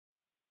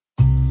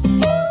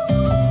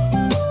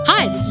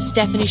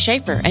Stephanie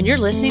Schaefer, and you're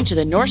listening to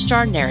the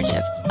NorthStar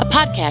Narrative, a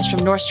podcast from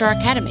NorthStar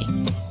Academy.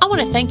 I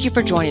want to thank you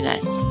for joining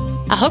us.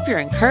 I hope you're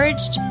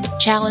encouraged,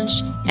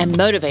 challenged, and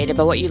motivated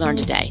by what you learned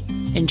today.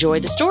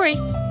 Enjoy the story.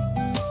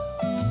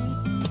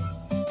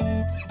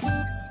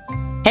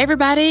 Hey,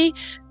 everybody.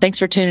 Thanks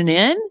for tuning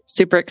in.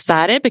 Super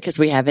excited because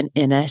we have an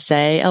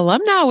NSA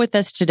alumni with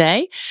us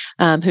today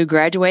who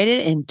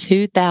graduated in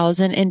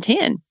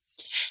 2010.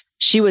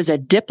 She was a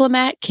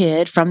diplomat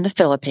kid from the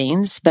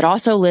Philippines, but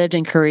also lived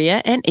in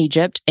Korea and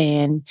Egypt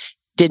and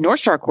did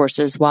NorthStar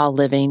courses while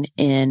living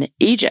in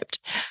Egypt.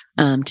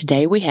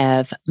 Today we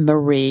have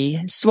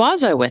Marie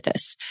Suazo with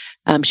us.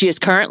 She is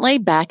currently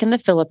back in the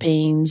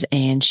Philippines,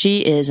 and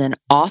she is an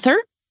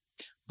author,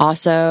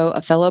 also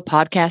a fellow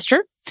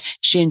podcaster.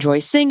 She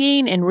enjoys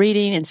singing and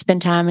reading and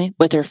spend time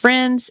with her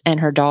friends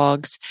and her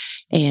dogs,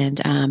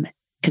 and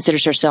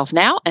considers herself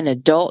now an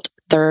adult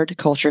third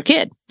culture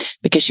kid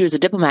because she was a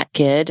diplomat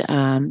kid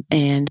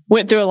and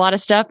went through a lot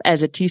of stuff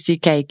as a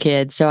TCK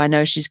kid. So I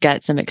know she's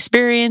got some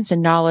experience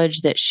and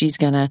knowledge that she's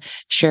going to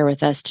share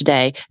with us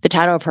today. The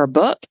title of her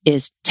book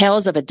is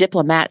Tales of a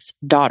Diplomat's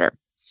Daughter,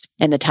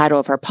 and the title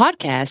of her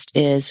podcast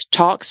is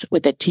Talks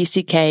with a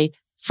TCK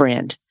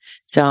Friend.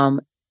 So I'm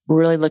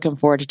really looking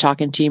forward to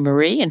talking to you,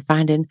 Marie, and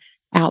finding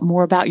out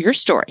more about your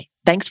story.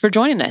 Thanks for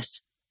joining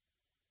us.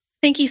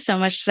 Thank you so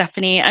much,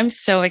 Stephanie. I'm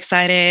so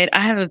excited. I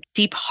have a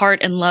deep heart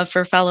and love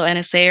for fellow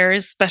NSAers,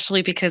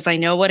 especially because I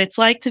know what it's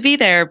like to be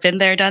there, been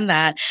there, done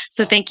that.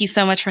 So thank you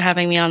so much for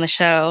having me on the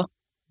show.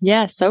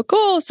 Yeah, so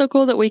cool. So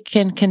cool that we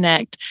can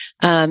connect.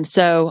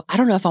 So I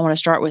don't know if I want to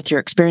start with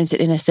your experience at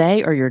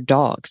NSA or your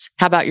dogs.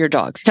 How about your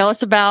dogs? Tell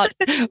us about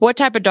what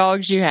type of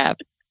dogs you have.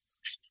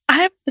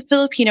 I have the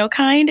Filipino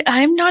kind.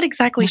 I'm not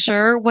exactly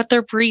sure what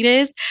their breed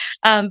is,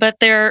 but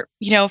they're,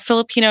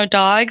 Filipino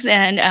dogs,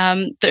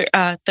 and there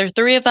are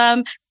three of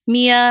them: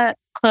 Mia,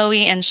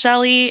 Chloe, and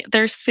Shelly.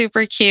 They're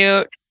super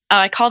cute.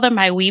 I call them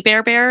my We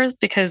Bear Bears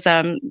because,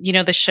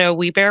 the show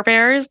We Bear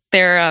Bears.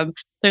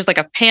 There's like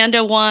a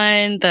panda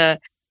one, the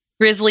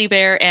grizzly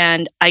bear,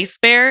 and ice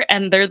bear,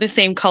 and they're the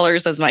same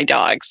colors as my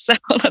dogs. So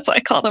that's why I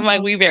call them my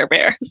We Bear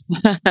Bears.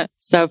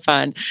 So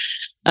fun.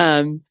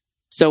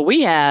 So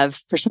we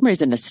have, for some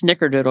reason, a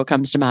snickerdoodle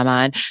comes to my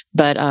mind,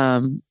 but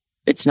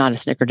it's not a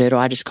snickerdoodle.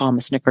 I just call him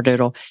a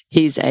snickerdoodle.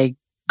 He's a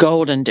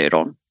golden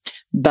doodle,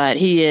 but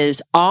he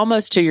is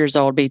almost 2 years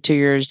old, be 2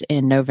 years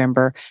in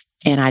November,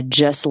 and I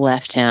just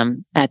left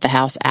him at the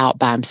house out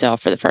by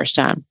himself for the first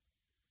time.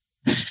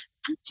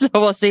 So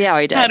we'll see how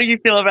he does. How do you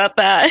feel about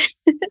that?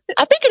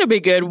 I think it'll be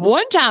good.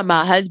 One time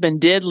my husband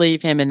did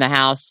leave him in the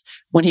house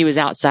when he was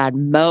outside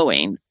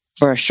mowing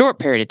for a short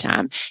period of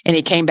time. And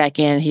he came back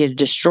in, he had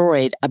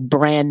destroyed a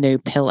brand new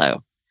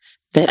pillow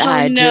that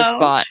I had just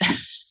bought.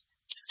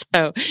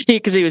 So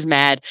because he was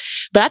mad,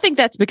 but I think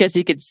that's because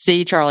he could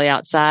see Charlie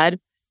outside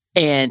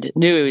and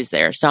knew he was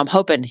there. So I'm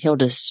hoping he'll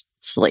just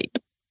sleep.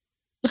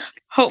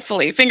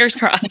 Hopefully, fingers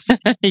crossed.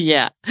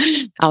 Yeah.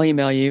 I'll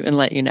email you and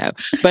let you know.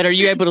 But are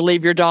you able to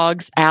leave your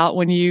dogs out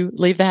when you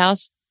leave the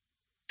house?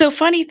 So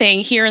funny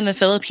thing here in the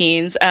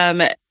Philippines,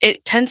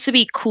 it tends to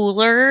be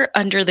cooler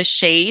under the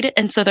shade.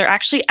 And so they're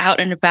actually out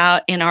and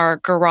about in our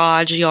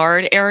garage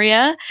yard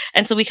area.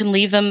 And so we can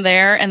leave them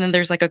there. And then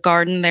there's like a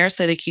garden there,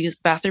 so they can use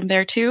the bathroom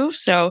there too.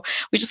 So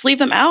we just leave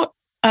them out.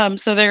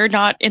 So they're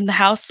not in the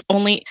house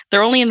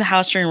they're only in the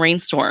house during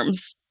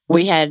rainstorms.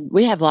 We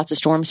have lots of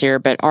storms here,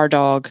 but our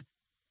dog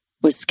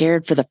was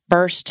scared for the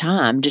first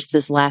time just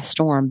this last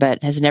storm,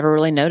 but has never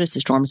really noticed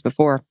the storms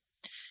before.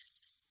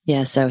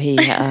 Yeah, so he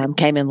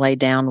came and laid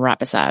down right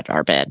beside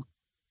our bed.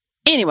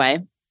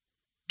 Anyway,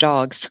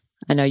 dogs.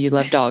 I know you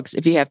love dogs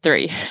if you have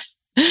three.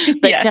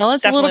 But yeah, tell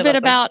us a little bit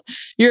about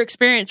your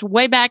experience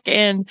way back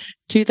in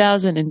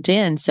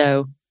 2010.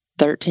 So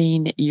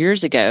 13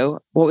 years ago.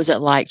 What was it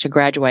like to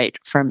graduate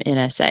from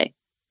NSA?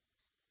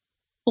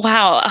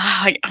 Wow.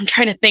 I'm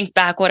trying to think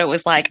back what it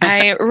was like.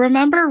 I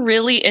remember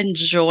really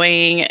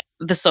enjoying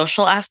the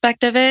social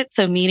aspect of it.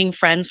 So meeting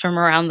friends from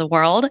around the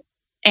world.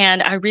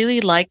 And I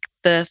really liked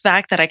the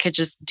fact that I could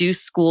just do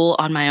school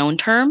on my own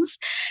terms.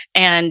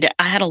 And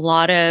I had a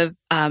lot of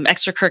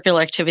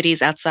extracurricular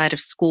activities outside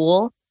of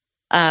school,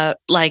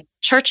 like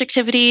church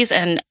activities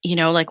and,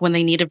 like when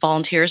they needed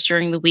volunteers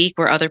during the week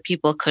where other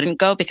people couldn't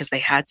go because they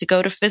had to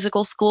go to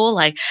physical school.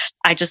 Like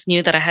I just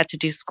knew that I had to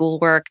do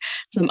schoolwork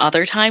some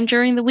other time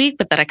during the week,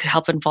 but that I could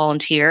help and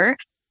volunteer.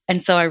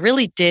 And so I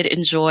really did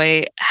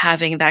enjoy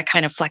having that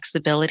kind of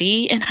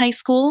flexibility in high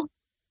school.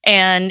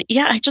 And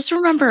yeah, I just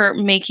remember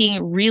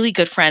making really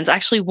good friends.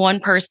 Actually, one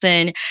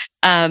person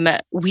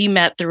we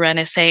met through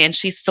NSA, and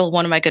she's still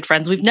one of my good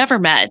friends. We've never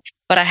met,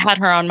 but I had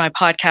her on my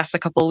podcast a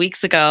couple of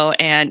weeks ago,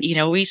 and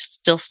we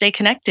still stay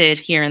connected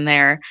here and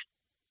there.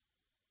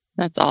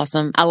 That's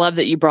awesome. I love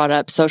that you brought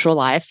up social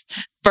life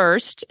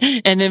first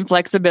and then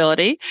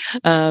flexibility,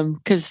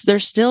 because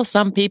there's still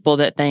some people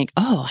that think,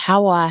 oh,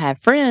 how will I have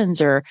friends?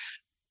 Or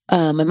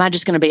am I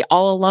just going to be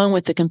all alone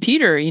with the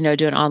computer,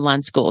 doing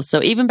online school?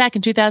 So even back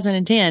in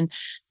 2010,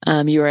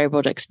 you were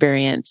able to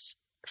experience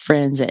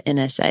friends at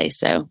NSA.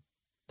 So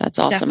that's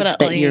awesome.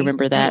 Definitely. That you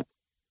remember that.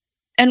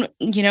 And,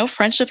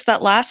 friendships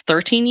that last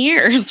 13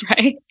 years,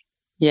 right?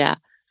 Yeah.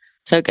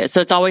 So good.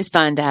 So it's always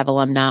fun to have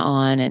alumni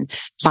on and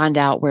find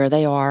out where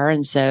they are.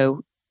 And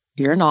so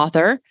you're an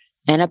author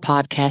and a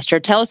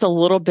podcaster. Tell us a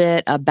little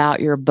bit about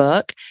your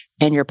book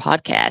and your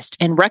podcast,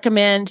 and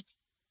recommend,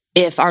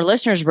 if our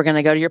listeners were going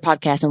to go to your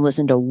podcast and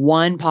listen to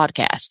one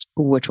podcast,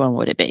 which one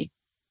would it be?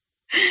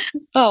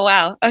 Oh,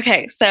 wow.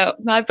 Okay. So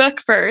my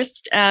book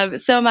first.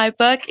 So my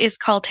book is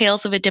called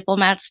Tales of a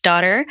Diplomat's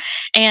Daughter,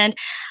 and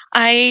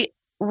I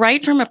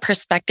write from a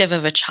perspective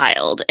of a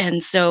child.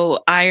 And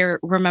so I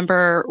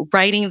remember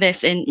writing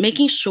this and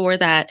making sure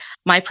that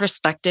my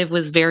perspective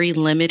was very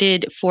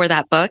limited for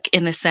that book,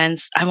 in the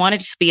sense I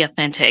wanted it to be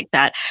authentic,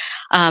 that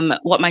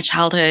what my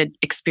childhood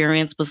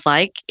experience was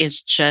like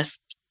is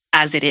just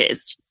as it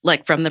is,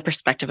 like from the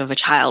perspective of a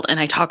child. And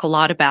I talk a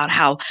lot about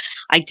how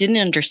I didn't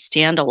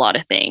understand a lot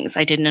of things.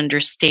 I didn't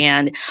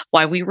understand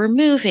why we were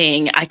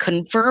moving. I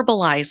couldn't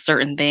verbalize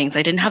certain things.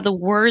 I didn't have the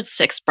words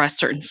to express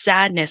certain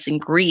sadness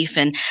and grief.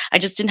 And I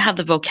just didn't have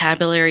the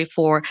vocabulary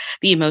for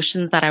the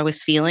emotions that I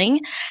was feeling.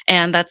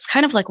 And that's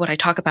kind of like what I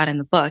talk about in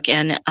the book.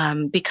 And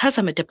because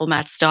I'm a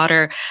diplomat's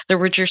daughter, there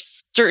were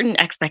just certain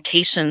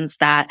expectations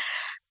that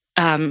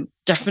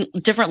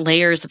different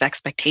layers of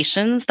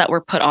expectations that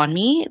were put on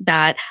me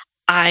that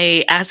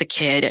I, as a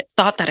kid,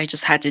 thought that I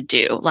just had to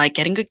do, like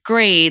getting good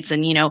grades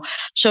and,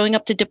 showing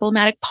up to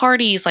diplomatic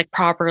parties like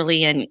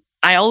properly. And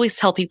I always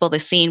tell people the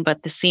scene,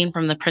 but the scene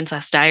from the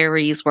Princess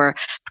Diaries where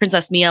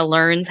Princess Mia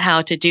learns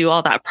how to do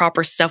all that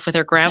proper stuff with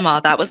her grandma,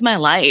 that was my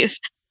life.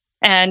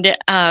 And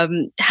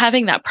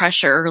having that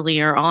pressure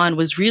earlier on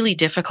was really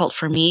difficult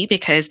for me,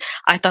 because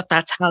I thought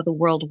that's how the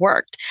world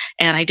worked.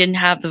 And I didn't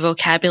have the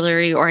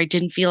vocabulary, or I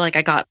didn't feel like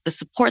I got the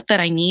support that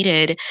I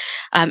needed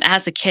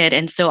as a kid.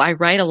 And so I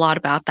write a lot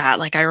about that.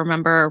 Like, I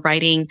remember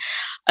writing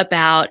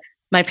about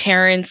my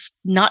parents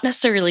not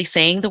necessarily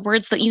saying the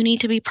words that you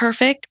need to be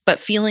perfect, but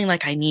feeling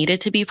like I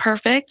needed to be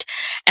perfect.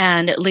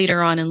 And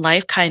later on in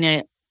life, kind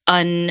of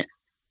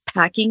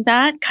unpacking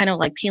that, kind of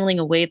like peeling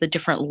away the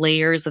different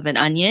layers of an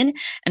onion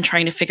and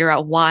trying to figure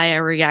out why I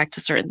react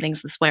to certain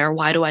things this way, or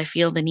why do I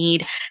feel the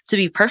need to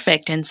be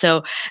perfect. And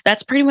so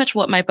that's pretty much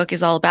what my book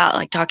is all about,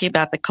 like talking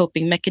about the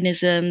coping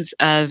mechanisms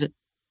of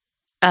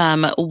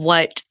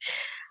what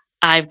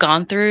I've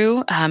gone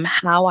through,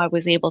 how I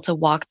was able to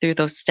walk through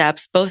those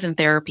steps, both in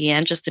therapy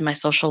and just in my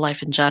social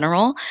life in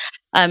general.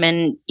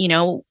 And,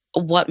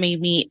 what made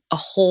me a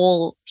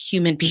whole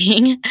human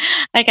being,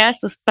 I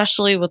guess,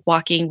 especially with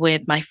walking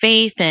with my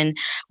faith and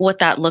what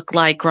that looked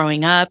like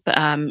growing up.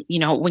 When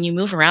you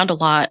move around a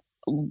lot,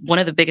 one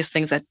of the biggest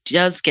things that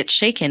does get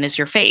shaken is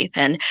your faith.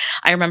 And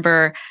I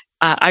remember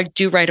I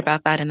do write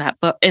about that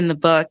in the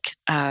book.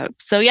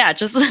 So yeah,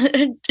 just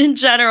in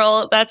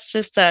general, that's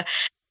just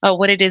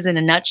what it is in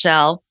a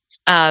nutshell.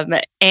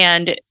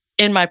 And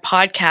in my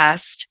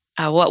podcast,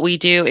 what we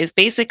do is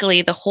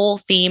basically the whole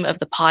theme of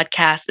the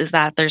podcast is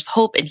that there's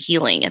hope and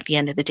healing at the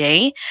end of the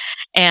day.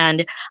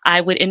 And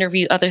I would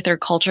interview other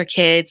third culture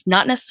kids,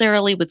 not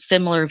necessarily with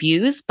similar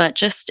views, but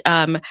just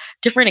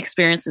different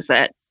experiences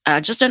that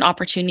just an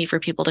opportunity for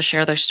people to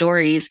share their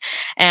stories.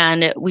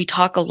 And we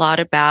talk a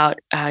lot about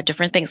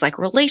different things like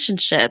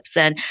relationships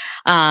and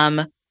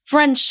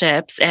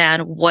friendships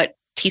and what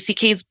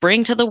TCKs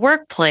bring to the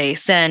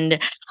workplace,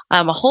 and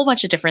a whole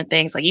bunch of different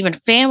things, like even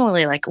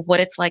family, like what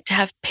it's like to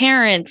have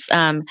parents,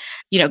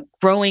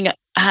 growing up,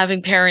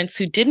 having parents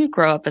who didn't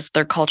grow up as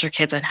third culture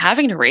kids and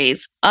having to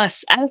raise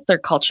us as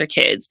third culture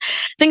kids,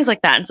 things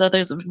like that. And so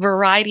there's a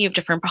variety of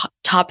different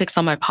topics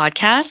on my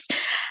podcast.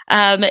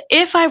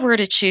 If I were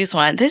to choose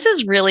one, this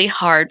is really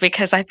hard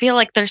because I feel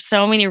like there's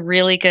so many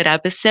really good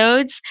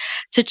episodes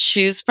to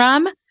choose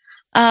from.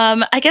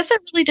 I guess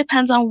it really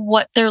depends on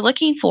what they're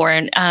looking for.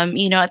 And,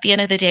 at the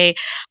end of the day,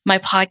 my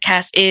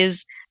podcast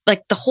is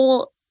like the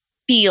whole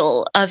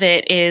feel of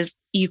it is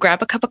you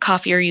grab a cup of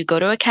coffee or you go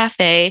to a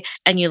cafe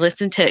and you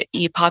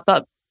pop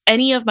up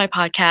any of my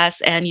podcasts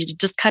and you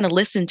just kind of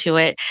listen to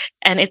it.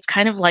 And it's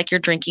kind of like you're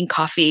drinking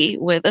coffee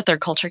with a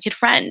third culture kid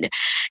friend.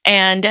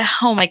 And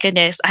oh my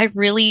goodness, I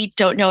really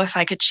don't know if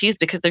I could choose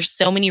because there's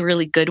so many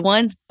really good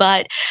ones,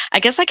 but I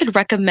guess I could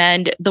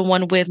recommend the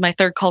one with my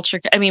my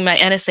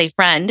NSA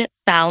friend,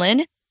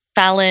 Fallon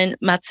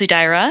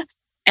Matsudaira.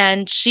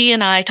 And she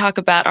and I talk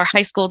about our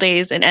high school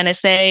days in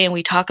NSA, and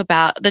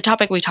the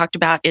topic we talked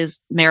about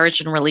is marriage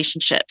and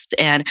relationships.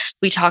 And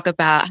we talk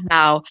about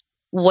how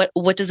what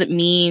does it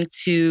mean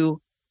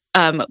to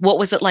what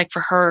was it like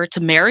for her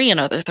to marry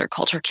another third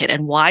culture kid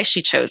and why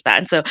she chose that.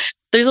 And so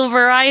there's a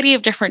variety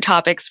of different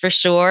topics for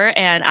sure.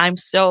 And I'm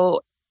so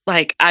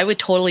I would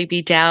totally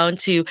be down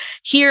to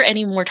hear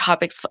any more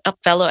topics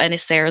fellow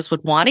NSAers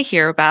would want to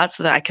hear about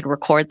so that I could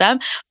record them.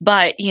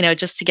 But,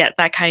 just to get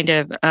that kind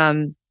of,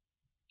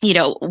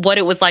 what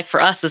it was like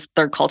for us as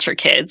third culture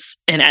kids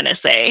in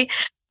NSA.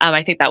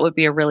 I think that would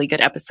be a really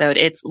good episode.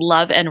 It's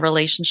Love and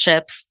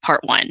Relationships Part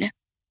 1,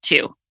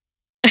 2.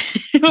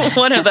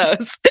 One of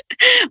those.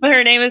 But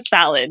her name is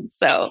Fallon,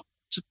 so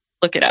just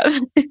look it up.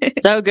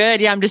 So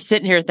good. Yeah, I'm just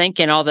sitting here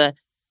thinking all the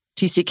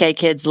TCK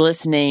kids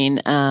listening,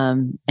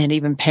 and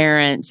even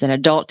parents and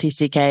adult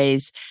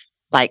TCKs,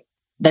 like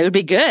they would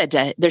be good.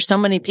 There's so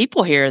many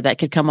people here that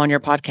could come on your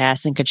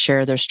podcast and could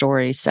share their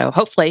stories. So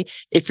hopefully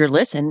if you're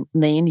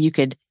listening, you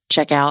could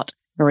check out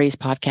Marie's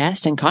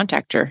podcast and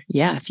contact her.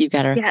 Yeah. If you've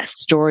got a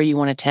story you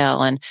want to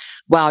tell. And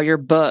wow, your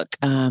book,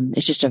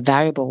 is just a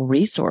valuable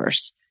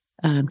resource,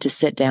 to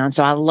sit down.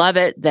 So I love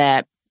it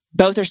that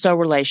both are so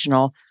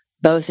relational,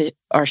 both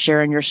are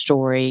sharing your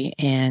story,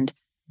 and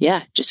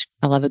yeah, just,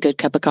 I love a good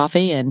cup of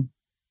coffee and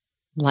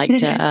like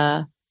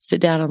to, sit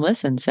down and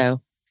listen.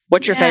 So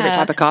what's your favorite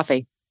type of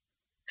coffee?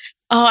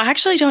 Oh, I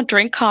actually don't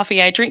drink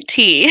coffee. I drink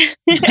tea.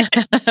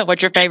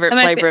 What's your favorite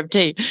flavor of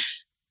tea?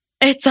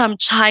 It's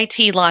chai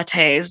tea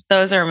lattes.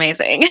 Those are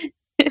amazing.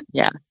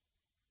 Yeah.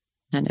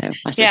 I know.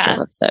 My sister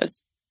loves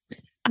those.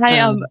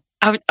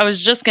 I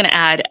was just going to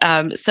add,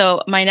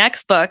 so my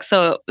next book,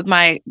 so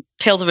my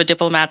Tales of a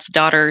Diplomat's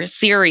Daughter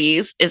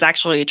series is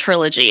actually a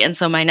trilogy. And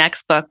so my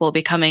next book will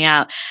be coming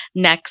out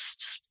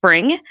next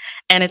spring.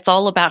 And it's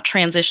all about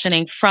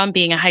transitioning from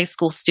being a high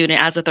school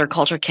student as a third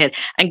culture kid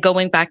and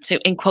going back to,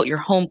 in quote, your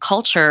home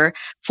culture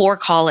for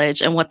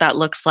college and what that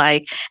looks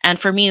like. And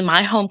for me,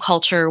 my home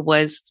culture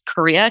was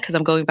Korea, because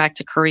I'm going back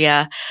to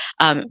Korea.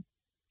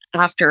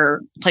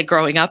 After like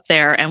growing up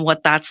there and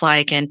what that's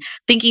like, and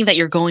thinking that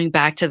you're going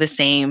back to the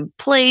same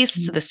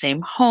place, to the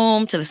same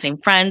home, to the same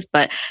friends,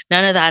 but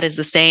none of that is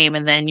the same.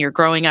 And then you're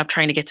growing up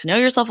trying to get to know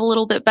yourself a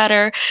little bit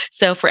better.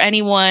 So for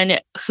anyone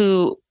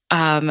who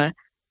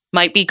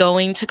might be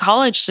going to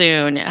college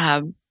soon,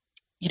 I'm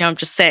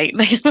just saying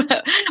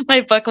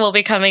my book will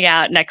be coming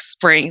out next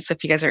spring. So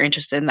if you guys are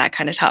interested in that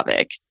kind of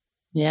topic.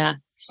 Yeah,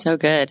 so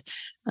good.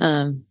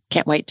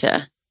 Can't wait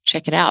to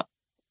check it out.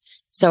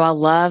 So I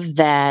love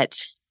that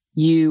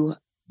you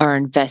are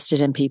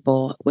invested in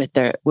people with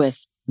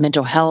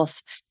mental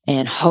health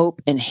and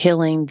hope and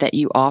healing that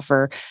you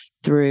offer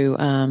through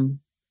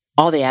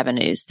all the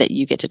avenues that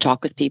you get to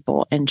talk with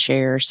people and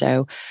share.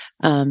 So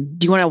do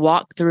you want to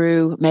walk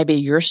through maybe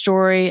your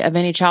story of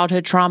any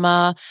childhood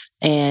trauma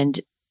and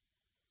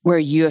where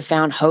you have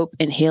found hope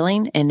and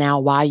healing, and now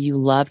why you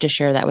love to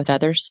share that with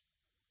others?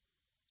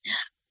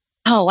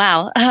 Oh,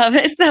 wow.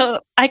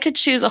 So I could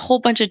choose a whole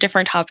bunch of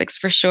different topics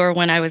for sure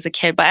when I was a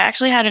kid, but I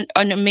actually had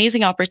an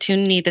amazing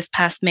opportunity this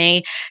past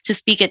May to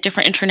speak at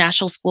different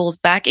international schools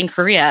back in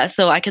Korea.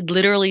 So I could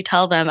literally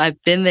tell them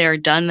I've been there,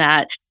 done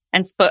that.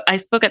 And I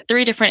spoke at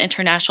 3 different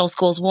international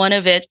schools. One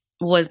of it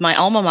was my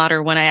alma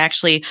mater when I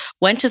actually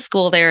went to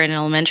school there in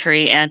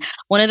elementary. And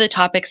one of the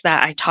topics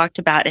that I talked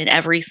about in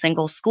every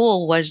single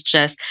school was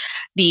just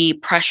the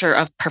pressure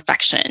of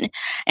perfection.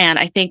 And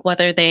I think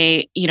whether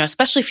they,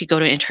 especially if you go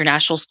to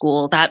international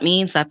school, that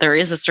means that there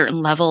is a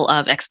certain level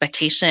of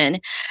expectation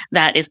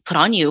that is put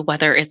on you,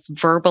 whether it's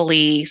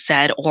verbally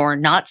said or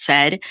not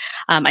said.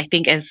 I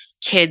think as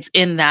kids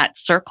in that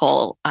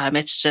circle,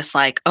 it's just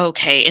like,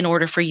 okay, in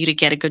order for you to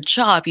get a good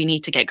job, you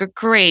need to get good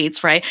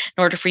grades, right?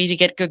 In order for you to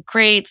get good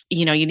grades,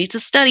 you need to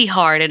study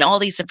hard and all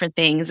these different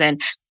things. And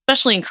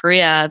especially in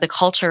Korea, the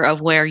culture of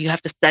where you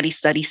have to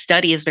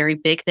study is very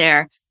big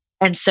there.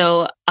 And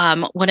so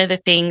one of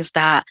the things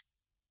that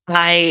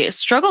I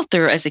struggled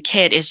through as a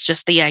kid is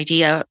just the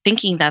idea of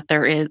thinking that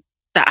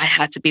I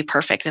had to be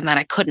perfect and that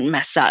I couldn't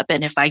mess up.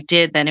 And if I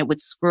did, then it would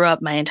screw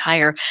up my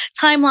entire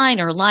timeline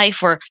or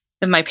life, or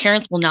my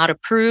parents will not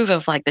approve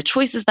of like the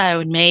choices that I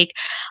would make,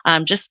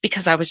 just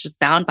because I was just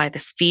bound by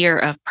this fear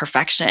of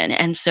perfection.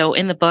 And so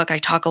in the book, I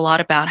talk a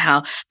lot about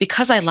how,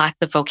 because I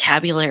lacked the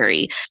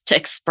vocabulary to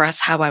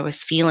express how I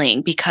was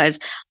feeling, because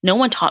no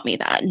one taught me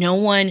that. No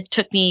one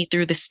took me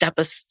through the step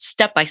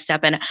by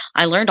step. And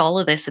I learned all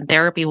of this in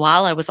therapy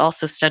while I was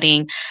also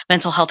studying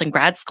mental health in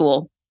grad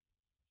school.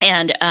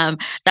 And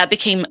that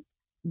became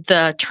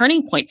the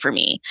turning point for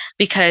me,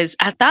 because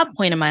at that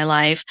point in my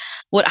life,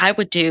 what I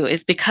would do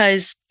is,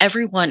 because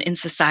everyone in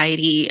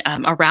society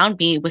around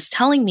me was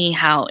telling me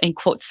how, in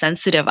quote,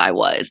 sensitive I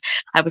was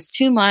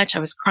too much. I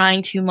was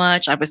crying too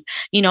much. I was,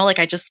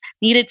 I just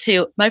needed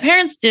to. My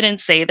parents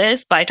didn't say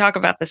this, but I talk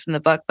about this in the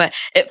book, but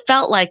it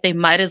felt like they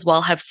might as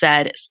well have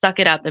said, suck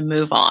it up and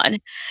move on.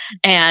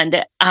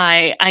 And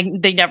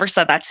they never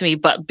said that to me,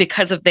 but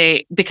because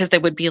they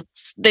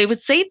would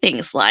say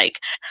things like,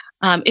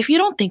 if you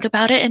don't think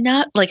about it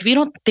enough, like if you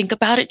don't think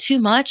about it too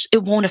much,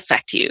 it won't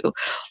affect you.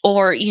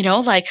 Or,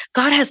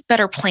 God has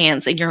better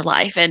plans in your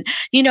life. And,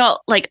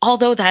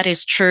 although that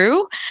is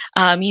true,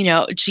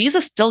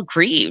 Jesus still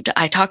grieved.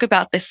 I talk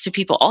about this to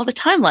people all the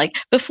time. Like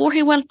before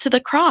he went to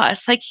the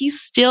cross, like he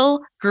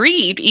still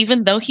grieved,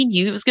 even though he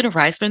knew he was going to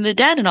rise from the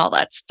dead and all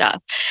that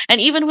stuff. And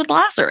even with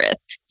Lazarus,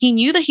 he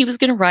knew that he was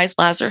going to rise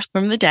Lazarus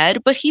from the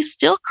dead, but he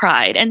still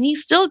cried and he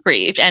still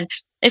grieved. And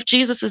if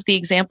Jesus is the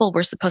example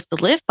we're supposed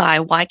to live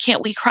by, why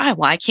can't we cry?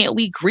 Why can't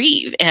we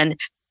grieve? And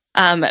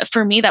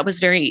for me, that was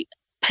very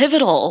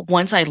pivotal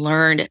once I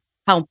learned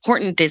how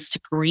important it is to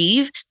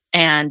grieve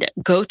and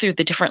go through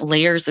the different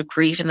layers of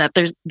grief, and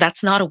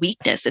that's not a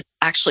weakness. It's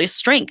actually a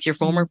strength. Your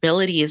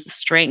vulnerability is a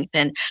strength.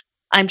 And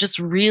I'm just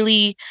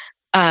really,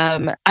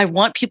 I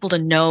want people to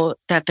know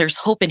that there's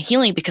hope and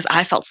healing, because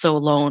I felt so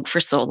alone for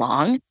so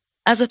long.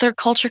 as a third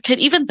culture kid.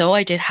 Even though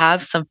I did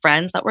have some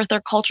friends that were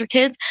third culture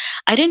kids,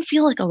 I didn't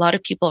feel like a lot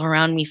of people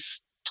around me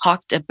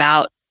talked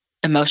about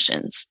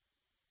emotions,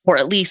 or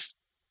at least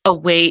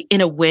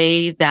in a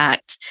way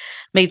that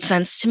made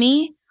sense to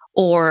me,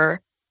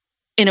 or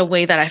in a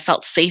way that I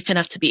felt safe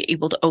enough to be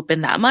able to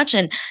open that much.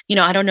 And,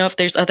 I don't know if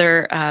there's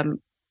other,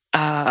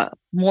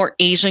 more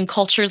Asian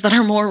cultures that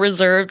are more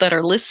reserved that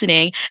are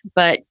listening,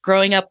 but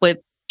growing up with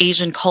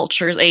Asian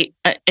cultures,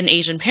 and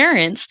Asian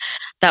parents,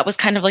 that was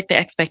kind of like the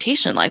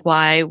expectation. Like,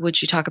 why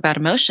would you talk about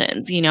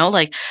emotions?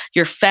 Like,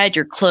 you're fed,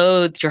 you're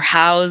clothed, you're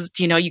housed,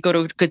 you go to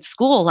a good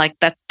school, like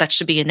that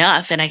should be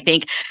enough. And I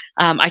think,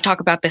 I talk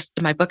about this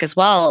in my book as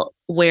well,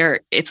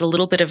 where it's a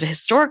little bit of a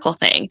historical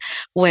thing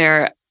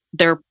where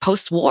they're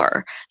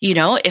post-war,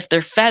 if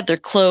they're fed, they're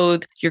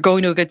clothed, you're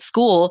going to a good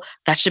school,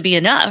 that should be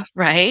enough,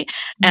 right?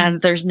 Mm-hmm.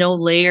 And there's no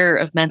layer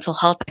of mental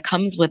health that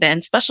comes with it,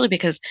 and especially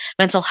because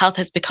mental health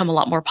has become a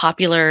lot more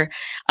popular,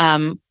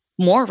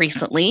 more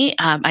recently.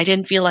 I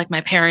didn't feel like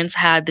my parents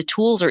had the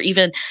tools, or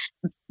even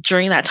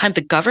during that time,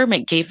 the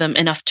government gave them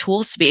enough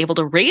tools to be able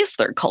to raise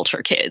their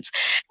culture kids.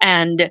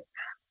 And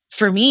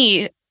for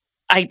me,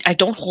 I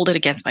don't hold it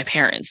against my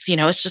parents.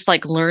 It's just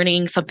like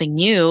learning something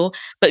new,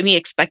 but me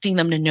expecting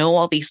them to know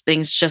all these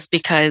things just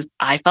because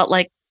I felt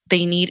like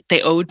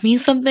they owed me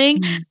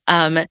something.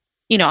 Mm-hmm.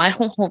 I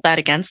don't hold that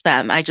against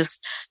them. I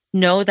just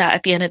know that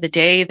at the end of the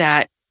day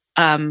that,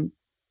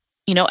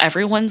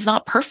 everyone's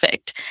not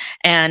perfect.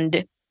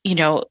 And,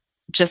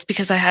 just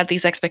because I had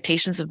these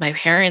expectations of my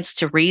parents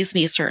to raise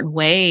me a certain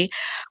way,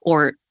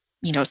 or,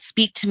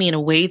 speak to me in a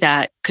way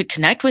that could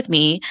connect with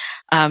me,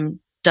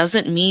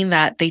 doesn't mean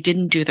that they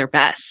didn't do their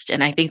best.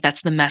 And I think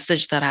that's the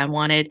message that I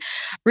wanted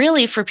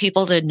really for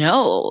people to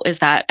know, is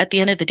that at the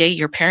end of the day,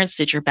 your parents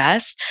did your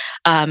best.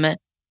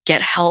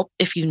 Get help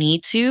if you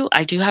need to.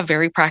 I do have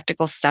very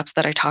practical steps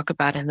that I talk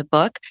about in the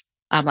book,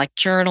 like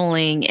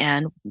journaling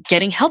and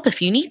getting help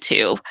if you need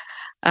to.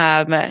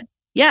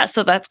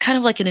 So that's kind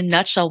of like in a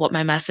nutshell what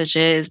my message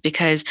is,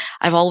 because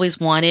I've always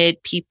wanted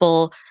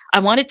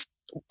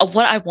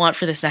what I want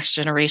for this next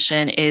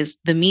generation is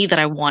the me that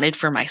I wanted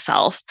for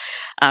myself,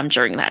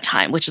 during that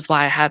time, which is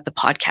why I have the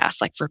podcast,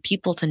 like for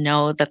people to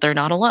know that they're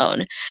not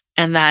alone,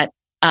 and that,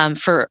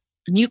 for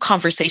new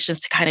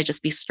conversations to kind of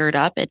just be stirred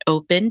up and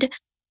opened.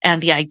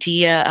 And the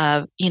idea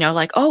of,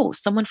 like, oh,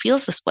 someone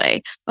feels this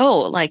way. Oh,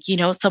 like,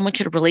 someone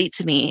could relate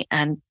to me,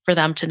 and for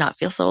them to not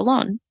feel so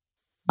alone.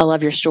 I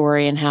love your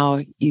story and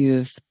how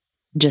you've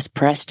just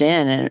pressed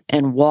in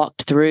and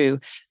walked through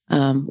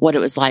what it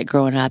was like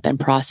growing up and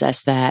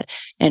processed that.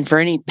 And for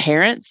any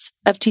parents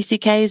of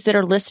TCKs that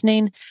are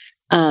listening,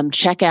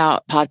 check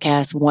out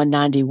podcast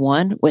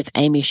 191 with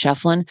Amy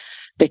Shufflin,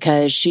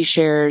 because she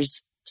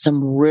shares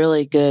some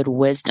really good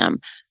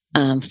wisdom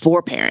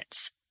for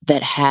parents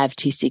that have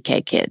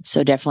TCK kids.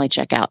 So definitely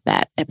check out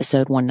that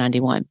episode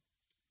 191.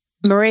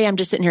 Marie, I'm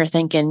just sitting here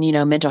thinking,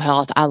 mental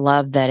health, I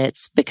love that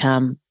it's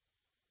become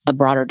a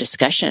broader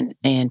discussion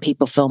and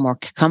people feel more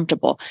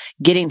comfortable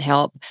getting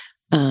help,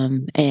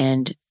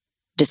 and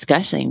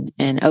discussing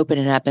and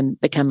opening up and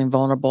becoming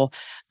vulnerable.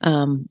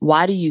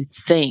 Why do you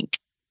think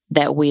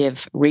that we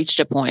have reached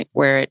a point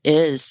where it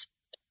is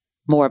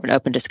more of an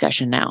open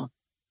discussion now?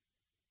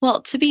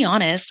 Well, to be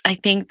honest, I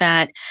think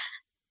that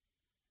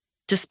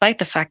despite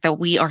the fact that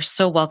we are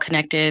so well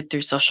connected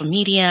through social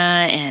media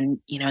and,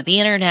 the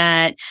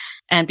internet,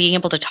 and being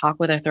able to talk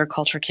with our third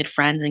culture kid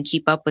friends and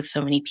keep up with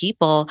so many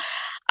people,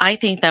 I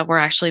think that we're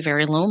actually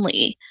very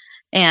lonely.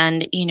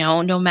 And,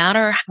 no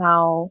matter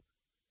how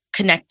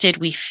connected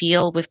we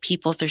feel with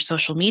people through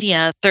social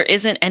media, there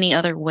isn't any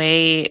other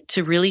way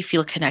to really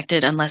feel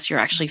connected unless you're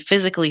actually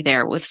physically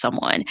there with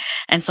someone.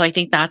 And so I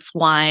think that's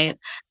why,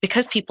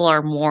 because people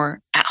are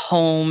more at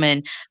home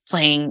and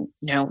playing,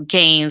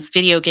 games,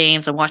 video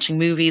games, and watching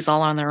movies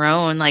all on their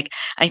own, like,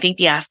 I think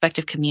the aspect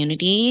of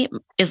community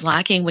is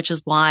lacking, which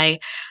is why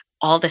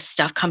all this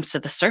stuff comes to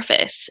the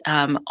surface.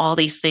 All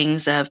these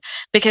things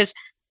because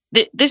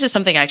this is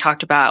something I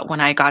talked about when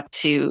I got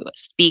to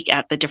speak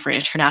at the different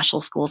international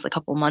schools a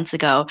couple months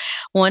ago.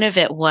 One of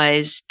it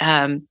was,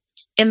 in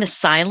the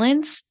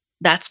silence,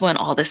 that's when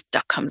all this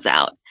stuff comes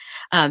out,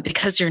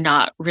 because you're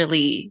not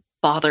really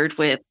bothered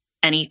with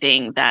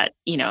anything, that,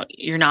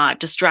 you're not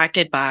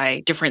distracted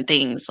by different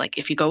things. Like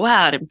if you go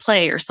out and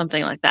play or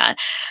something like that,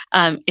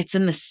 it's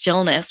in the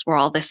stillness where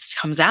all this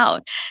comes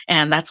out.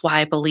 And that's why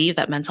I believe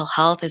that mental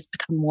health has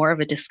become more of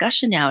a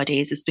discussion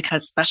nowadays, is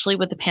because especially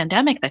with the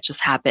pandemic that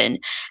just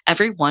happened,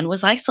 everyone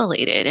was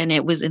isolated. And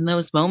it was in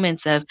those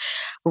moments of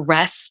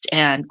rest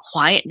and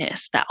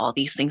quietness that all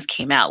these things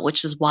came out,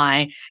 which is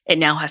why it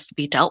now has to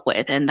be dealt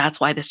with. And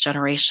that's why this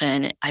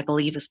generation, I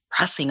believe, is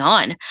pressing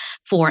on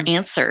for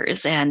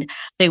answers. And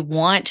they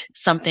want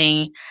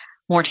something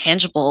more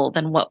tangible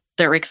than what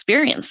they're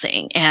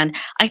experiencing. And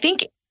I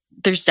think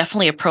there's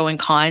definitely a pro and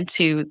con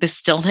to the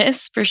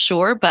stillness for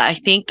sure, but I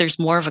think there's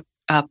more of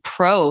a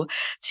pro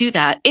to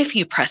that if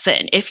you press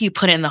in, if you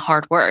put in the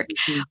hard work,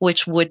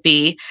 which would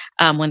be,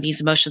 when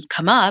these emotions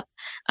come up,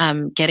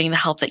 getting the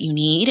help that you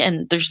need.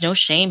 And there's no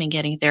shame in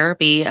getting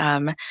therapy,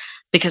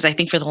 because I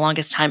think for the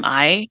longest time,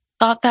 I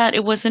thought that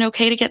it wasn't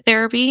okay to get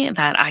therapy,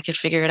 that I could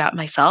figure it out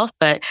myself,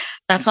 but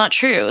that's not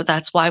true.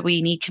 That's why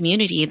we need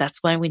community.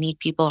 That's why we need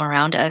people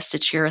around us to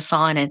cheer us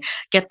on and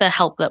get the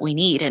help that we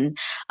need. And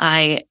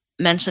I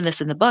mentioned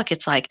this in the book.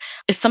 It's like,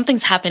 if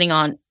something's happening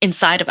on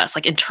inside of us,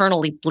 like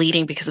internally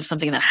bleeding because of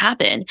something that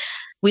happened,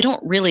 we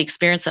don't really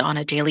experience it on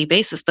a daily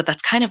basis, but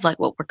that's kind of like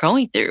what we're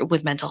going through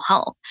with mental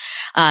health.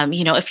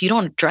 If you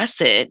don't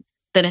address it,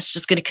 then it's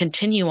just going to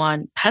continue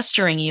on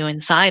pestering you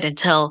inside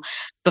until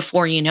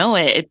before you know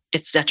it,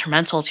 it's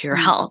detrimental to your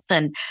health.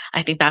 And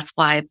I think that's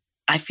why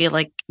I feel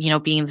like,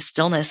 being in the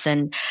stillness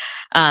and,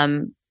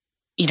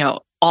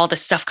 all the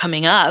stuff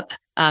coming up,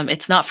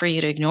 it's not for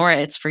you to ignore it.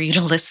 It's for you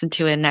to listen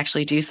to it and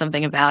actually do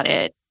something about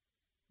it.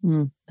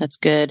 That's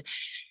good.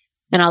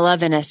 And I love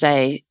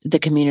NSA. The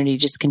community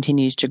just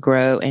continues to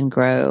grow and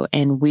grow.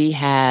 And we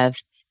have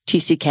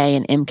TCK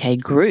and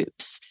MK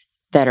groups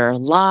that are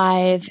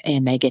live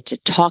and they get to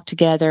talk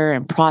together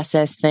and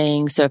process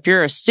things. So if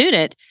you're a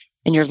student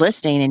and you're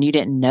listening and you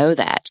didn't know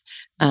that,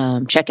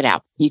 check it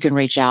out. You can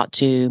reach out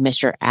to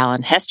Mr.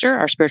 Alan Hester,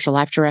 our spiritual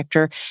life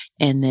director,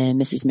 and then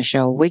Mrs.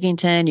 Michelle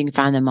Wigington. You can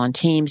find them on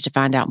Teams to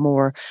find out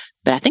more.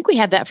 But I think we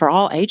have that for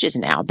all ages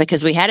now,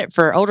 because we had it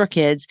for older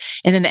kids,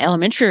 and then the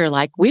elementary are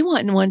like, we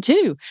want one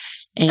too.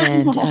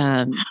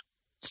 And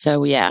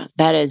so, yeah,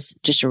 that is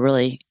just a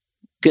really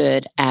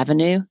good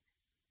avenue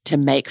to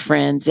make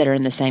friends that are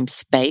in the same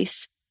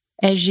space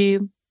as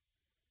you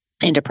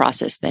and to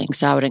process things.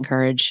 So I would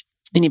encourage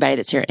anybody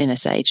that's here at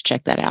NSA to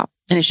check that out.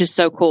 And it's just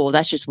so cool.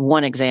 That's just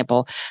one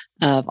example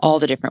of all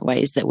the different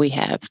ways that we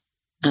have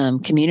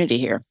community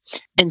here.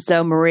 And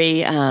so,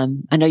 Marie, I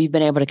know you've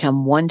been able to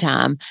come one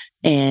time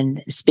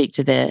and speak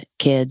to the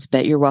kids,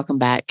 but you're welcome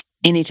back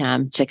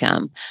anytime to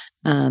come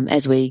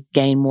as we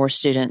gain more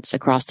students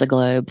across the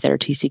globe that are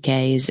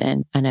TCKs.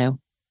 And I know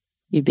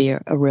you'd be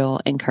a real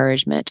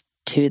encouragement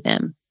to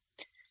them.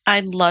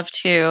 I'd love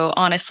to,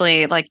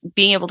 honestly, like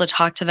being able to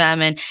talk to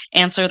them and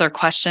answer their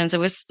questions. It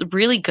was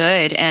really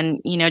good. And,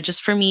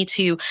 just for me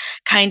to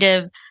kind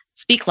of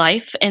speak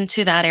life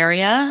into that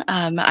area.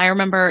 I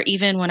remember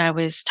even when I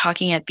was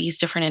talking at these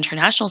different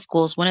international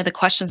schools, one of the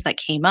questions that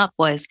came up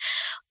was,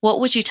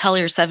 what would you tell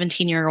your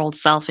 17-year-old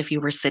self if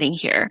you were sitting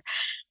here?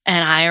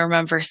 And I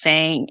remember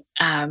saying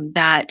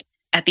that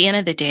at the end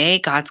of the day,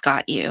 God's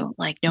got you.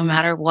 Like, no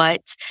matter what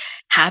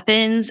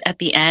happens at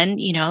the end,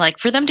 like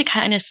for them to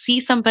kind of see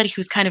somebody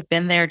who's kind of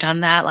been there,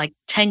 done that, like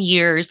 10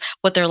 years,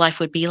 what their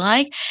life would be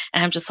like.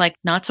 And I'm just like,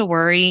 not to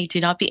worry,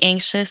 do not be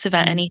anxious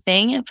about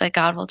anything, but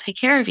God will take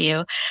care of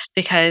you.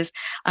 Because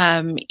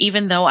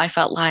even though I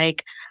felt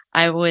like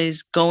I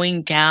was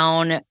going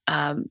down,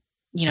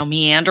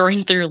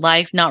 meandering through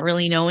life, not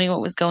really knowing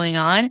what was going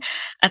on.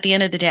 At the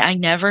end of the day, I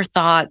never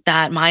thought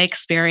that my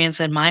experience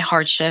and my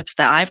hardships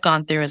that I've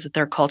gone through as a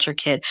third culture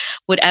kid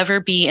would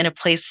ever be in a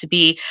place to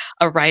be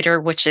a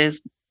writer, which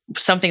is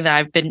something that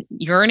I've been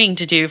yearning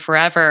to do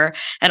forever.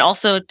 And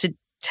also to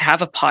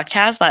have a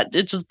podcast, that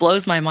it just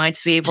blows my mind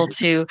to be able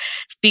to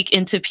speak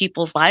into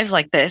people's lives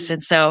like this.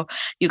 And so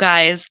you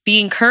guys be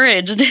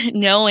encouraged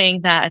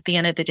knowing that at the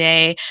end of the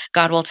day,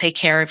 God will take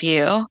care of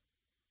you.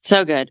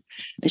 So good.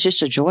 It's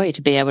just a joy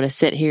to be able to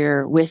sit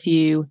here with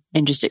you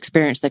and just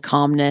experience the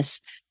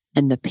calmness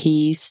and the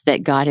peace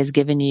that God has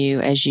given you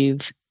as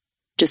you've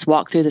just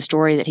walked through the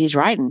story that He's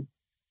writing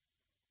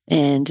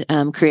and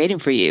creating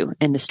for you.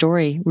 And the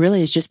story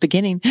really is just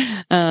beginning.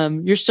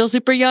 You're still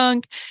super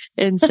young.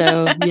 And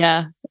so,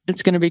 yeah,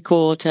 it's going to be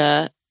cool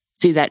to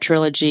see that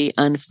trilogy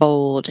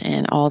unfold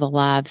and all the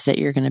lives that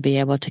you're going to be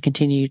able to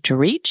continue to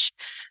reach,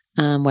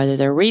 whether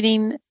they're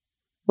reading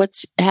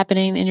what's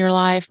happening in your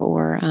life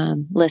or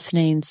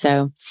listening.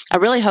 So I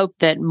really hope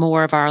that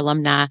more of our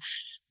alumni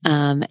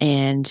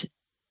and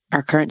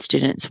our current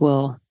students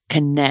will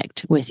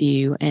connect with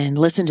you and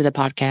listen to the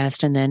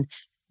podcast and then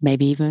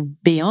maybe even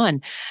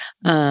beyond,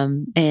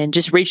 and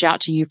just reach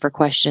out to you for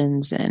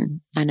questions. And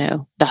I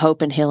know the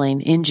hope and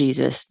healing in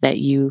Jesus that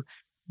you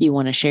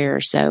want to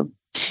share. So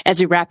as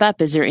we wrap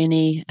up, is there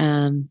any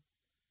thing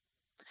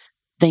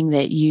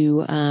that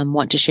you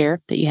want to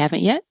share that you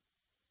haven't yet?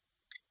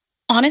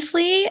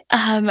 Honestly,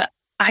 I'm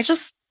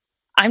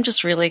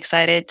just really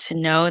excited to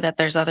know that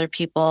there's other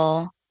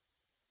people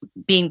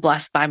being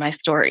blessed by my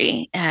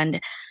story.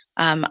 And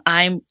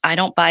I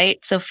don't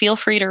bite, so feel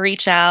free to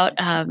reach out.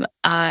 I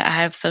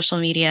have social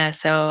media,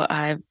 so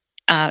I've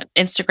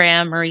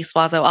Instagram, Marie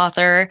Suazo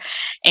author,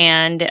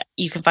 and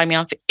you can find me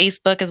on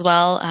Facebook as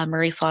well,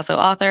 Marie Suazo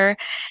author.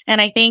 And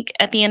I think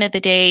at the end of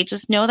the day,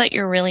 just know that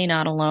you're really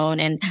not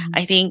alone. And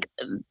I think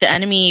the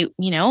enemy,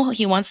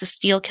 he wants to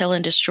steal, kill,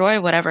 and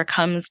destroy whatever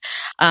comes,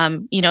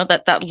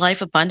 that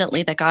life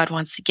abundantly that God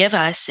wants to give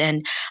us.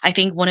 And I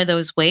think one of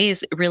those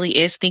ways really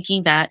is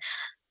thinking that,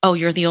 oh,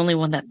 you're the only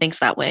one that thinks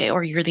that way,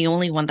 or you're the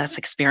only one that's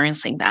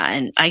experiencing that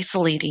and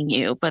isolating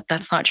you. But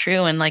that's not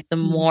true. And like the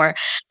more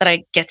that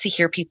I get to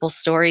hear people's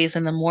stories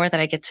and the more that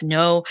I get to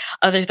know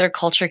other third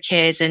culture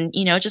kids and,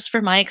 just for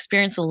my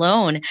experience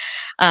alone,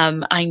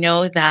 I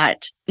know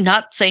that,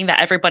 not saying that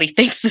everybody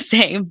thinks the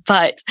same,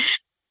 but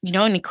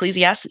in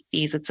Ecclesiastes,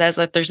 it says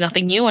that there's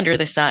nothing new under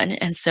the sun.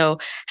 And so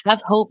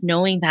have hope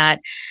knowing that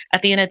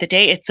at the end of the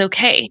day, it's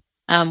okay.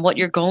 What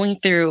you're going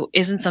through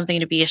isn't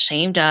something to be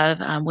ashamed of.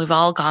 We've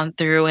all gone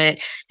through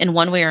it in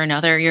one way or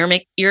another.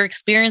 Your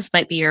experience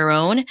might be your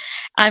own.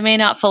 I may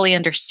not fully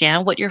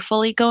understand what you're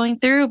fully going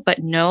through,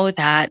 but know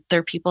that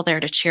there are people there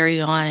to cheer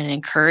you on and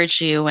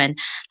encourage you and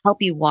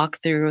help you walk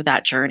through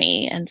that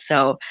journey. And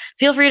so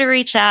feel free to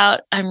reach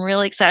out. I'm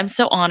really excited. I'm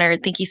so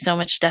honored. Thank you so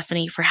much,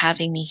 Stephanie, for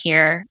having me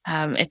here.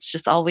 It's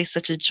just always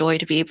such a joy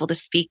to be able to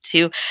speak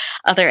to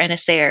other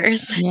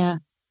NSAers. Yeah.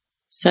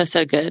 So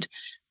good.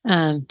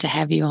 To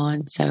have you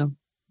on. So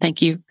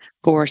thank you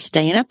for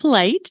staying up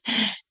late.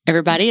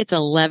 Everybody, it's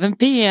 11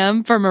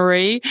 p.m. for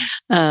Marie.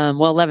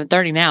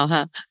 11:30 now,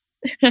 huh?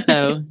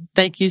 So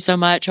thank you so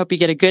much. Hope you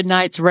get a good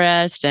night's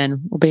rest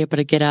and we'll be able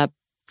to get up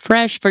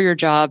fresh for your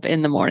job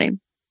in the morning.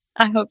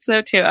 I hope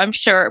so too. I'm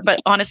sure. But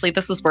honestly,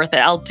 this was worth it.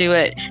 I'll do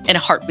it in a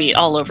heartbeat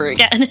all over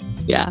again.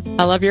 Yeah.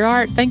 I love your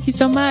art. Thank you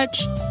so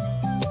much.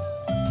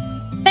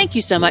 Thank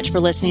you so much for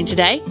listening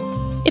today.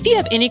 If you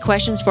have any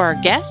questions for our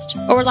guest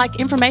or would like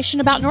information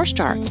about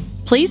NorthStar,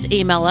 please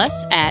email us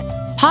at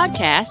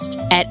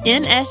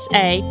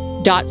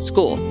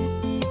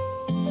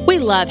podcast@nsa.school. We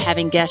love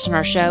having guests on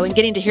our show and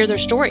getting to hear their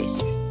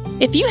stories.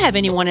 If you have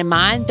anyone in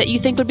mind that you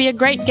think would be a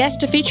great guest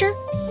to feature,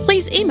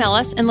 please email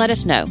us and let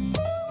us know.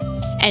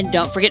 And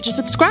don't forget to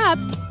subscribe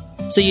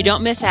so you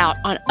don't miss out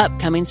on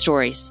upcoming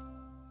stories.